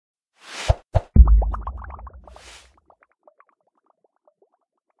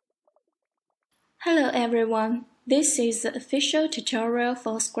Hello everyone, this is the official tutorial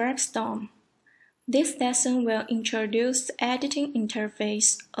for ScrapeStorm. This lesson will introduce the editing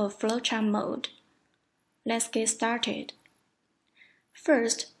interface of Flowchart mode. Let's get started.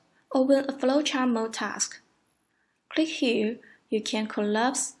 First, open a Flowchart mode task. Click here, you can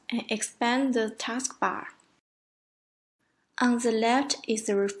collapse and expand the taskbar. On the left is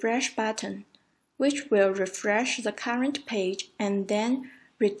the refresh button, which will refresh the current page and then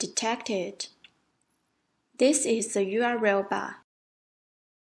redetect it. This is the URL bar.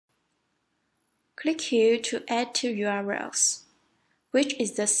 Click here to add two URLs, which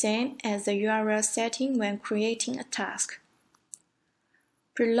is the same as the URL setting when creating a task.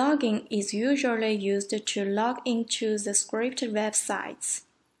 Pre-login is usually used to log into the script websites.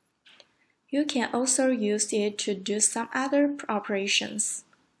 You can also use it to do some other operations.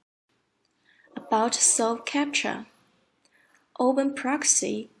 About Solve Captcha, Open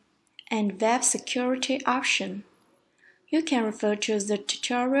Proxy, and Web Security option. You can refer to the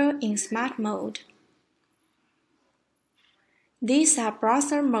tutorial in Smart Mode. These are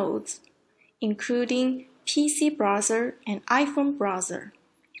browser modes, including PC browser and iPhone browser.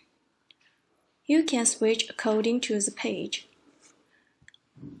 You can switch according to the page.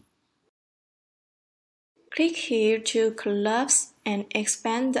 Click here to collapse and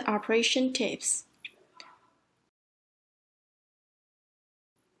expand the operation tips.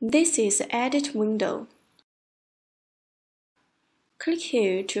 This is the Edit window. Click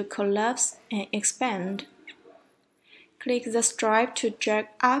here to collapse and expand. Click the stripe to drag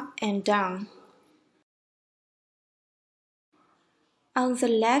up and down. On the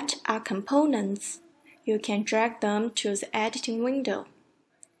left are components. You can drag them to the editing window.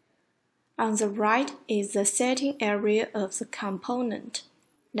 On the right is the setting area of the component.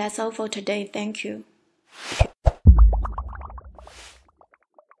 That's all for today. Thank you.